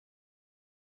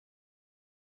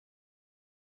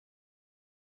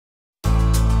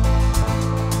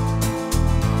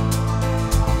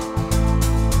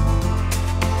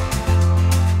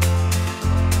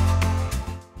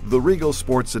The Regal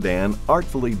Sport Sedan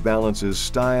artfully balances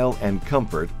style and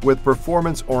comfort with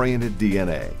performance-oriented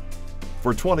DNA.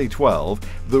 For 2012,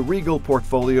 the Regal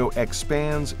portfolio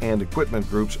expands and equipment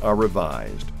groups are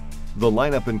revised. The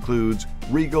lineup includes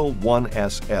Regal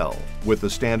 1SL with the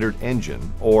standard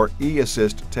engine or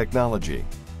E-Assist technology,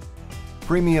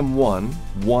 Premium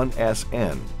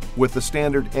 1SN with the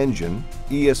standard engine,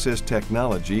 E-Assist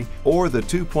technology, or the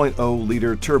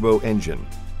 2.0-liter turbo engine,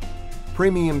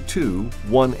 Premium 2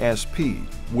 1SP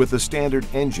with the standard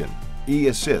engine,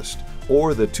 E-Assist,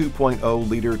 or the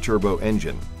 2.0-liter turbo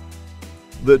engine,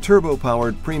 the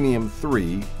turbo-powered Premium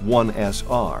 3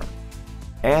 1SR,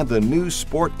 and the new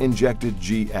sport-injected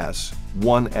GS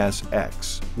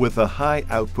 1SX with a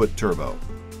high-output turbo.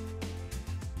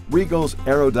 Regal's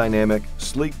aerodynamic,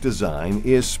 sleek design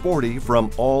is sporty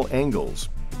from all angles.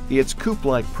 Its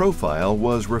coupe-like profile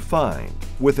was refined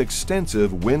with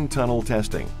extensive wind tunnel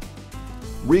testing.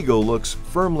 Regal looks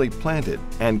firmly planted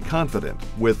and confident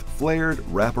with flared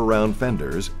wraparound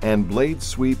fenders and blade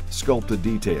sweep sculpted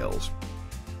details.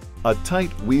 A tight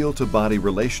wheel-to-body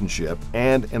relationship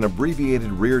and an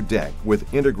abbreviated rear deck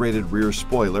with integrated rear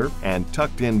spoiler and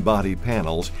tucked-in body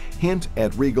panels hint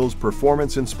at Regal's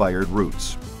performance-inspired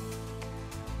roots.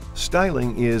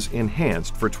 Styling is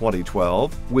enhanced for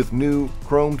 2012 with new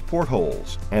chromed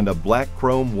portholes and a black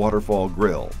chrome waterfall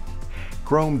grille.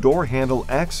 Chrome door handle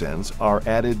accents are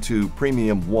added to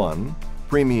Premium 1,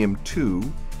 Premium 2,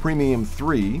 Premium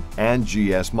 3, and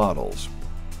GS models.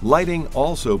 Lighting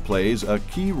also plays a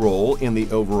key role in the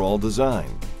overall design.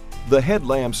 The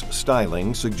headlamp's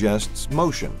styling suggests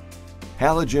motion.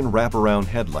 Halogen wraparound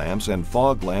headlamps and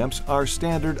fog lamps are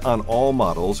standard on all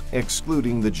models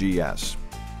excluding the GS.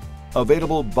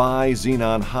 Available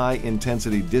bi-xenon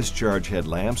high-intensity discharge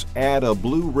headlamps add a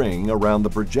blue ring around the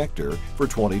projector for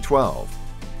 2012.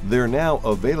 They're now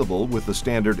available with the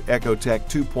standard Ecotec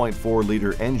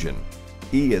 2.4-liter engine,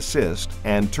 E-Assist,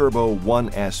 and Turbo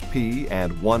 1SP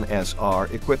and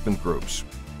 1SR equipment groups.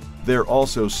 They're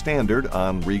also standard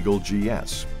on Regal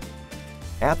GS.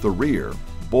 At the rear,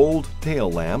 bold tail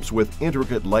lamps with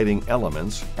intricate lighting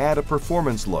elements add a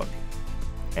performance look.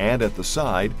 And at the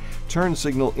side, turn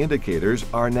signal indicators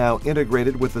are now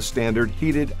integrated with the standard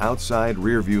heated outside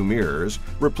rear-view mirrors,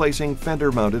 replacing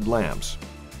fender-mounted lamps.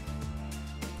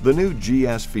 The new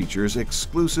GS features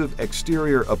exclusive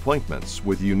exterior appointments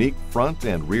with unique front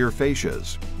and rear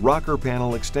fascias, rocker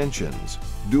panel extensions,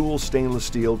 dual stainless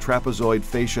steel trapezoid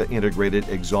fascia integrated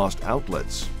exhaust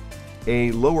outlets,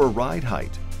 a lower ride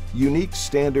height, unique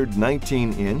standard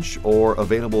 19-inch or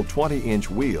available 20-inch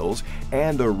wheels,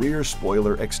 and a rear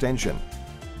spoiler extension.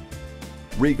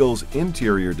 Regal's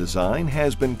interior design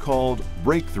has been called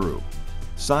breakthrough.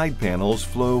 Side panels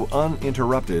flow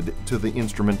uninterrupted to the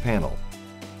instrument panel.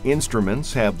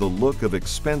 Instruments have the look of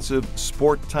expensive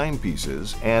sport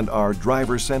timepieces and are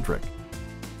driver-centric.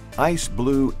 Ice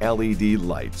blue LED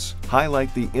lights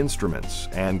highlight the instruments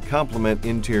and complement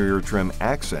interior trim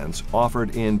accents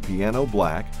offered in piano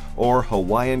black or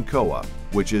Hawaiian koa,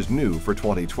 which is new for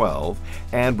 2012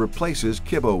 and replaces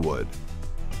kibbo wood.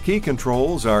 Key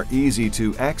controls are easy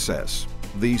to access.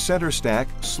 The center stack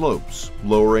slopes,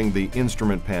 lowering the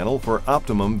instrument panel for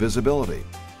optimum visibility.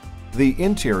 The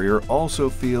interior also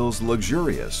feels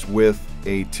luxurious with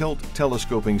a tilt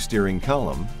telescoping steering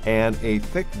column and a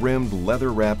thick-rimmed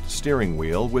leather-wrapped steering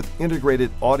wheel with integrated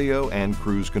audio and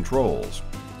cruise controls.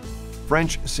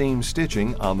 French seam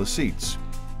stitching on the seats,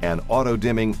 an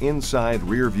auto-dimming inside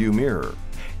rear-view mirror,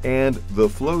 and the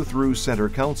flow-through center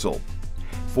console.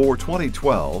 For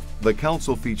 2012, the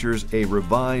console features a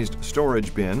revised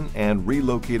storage bin and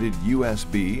relocated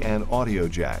USB and audio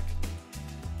jack.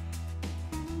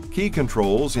 Key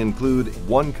controls include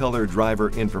one-color driver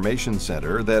information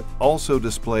center that also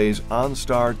displays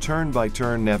OnStar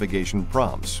turn-by-turn navigation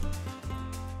prompts.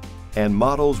 And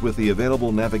models with the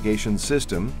available navigation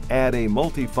system add a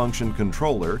multifunction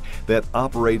controller that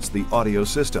operates the audio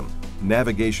system,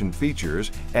 navigation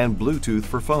features, and Bluetooth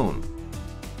for phone.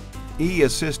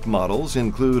 E-Assist models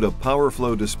include a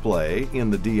PowerFlow display in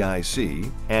the DIC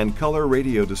and color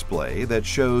radio display that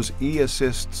shows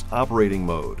E-Assist's operating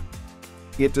mode.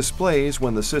 It displays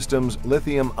when the system's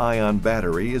lithium-ion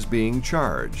battery is being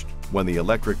charged, when the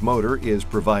electric motor is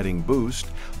providing boost,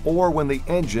 or when the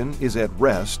engine is at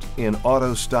rest in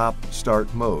auto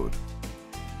stop-start mode.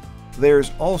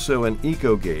 There's also an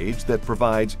eco gauge that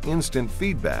provides instant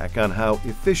feedback on how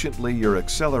efficiently you're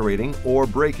accelerating or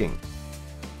braking.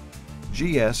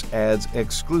 GS adds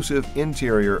exclusive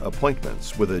interior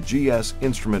appointments with a GS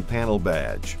instrument panel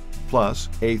badge, plus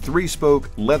a 3-spoke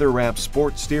leather-wrapped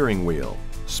sport steering wheel,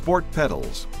 sport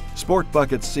pedals, sport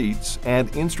bucket seats,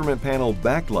 and instrument panel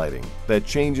backlighting that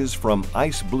changes from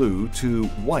ice blue to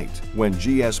white when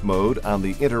GS mode on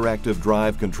the interactive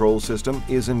drive control system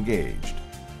is engaged.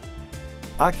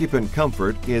 Occupant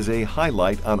comfort is a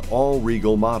highlight on all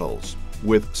Regal models,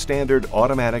 with standard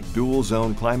automatic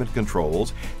dual-zone climate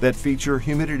controls that feature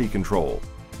humidity control,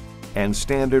 and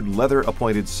standard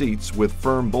leather-appointed seats with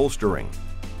firm bolstering,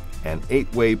 an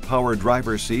 8-way power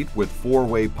driver seat with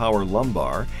 4-way power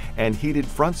lumbar and heated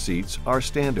front seats are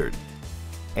standard.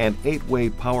 An 8-way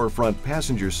power front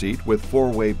passenger seat with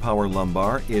 4-way power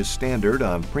lumbar is standard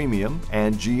on premium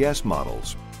and GS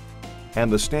models.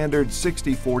 And the standard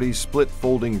 60/40 split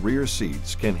folding rear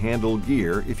seats can handle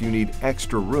gear if you need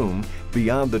extra room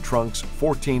beyond the trunk's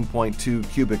 14.2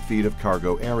 cubic feet of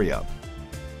cargo area.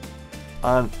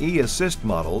 On E-Assist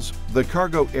models, the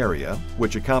cargo area,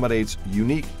 which accommodates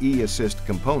unique E-Assist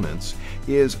components,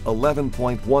 is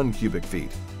 11.1 cubic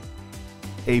feet.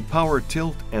 A power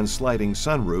tilt and sliding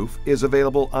sunroof is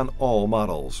available on all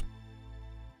models.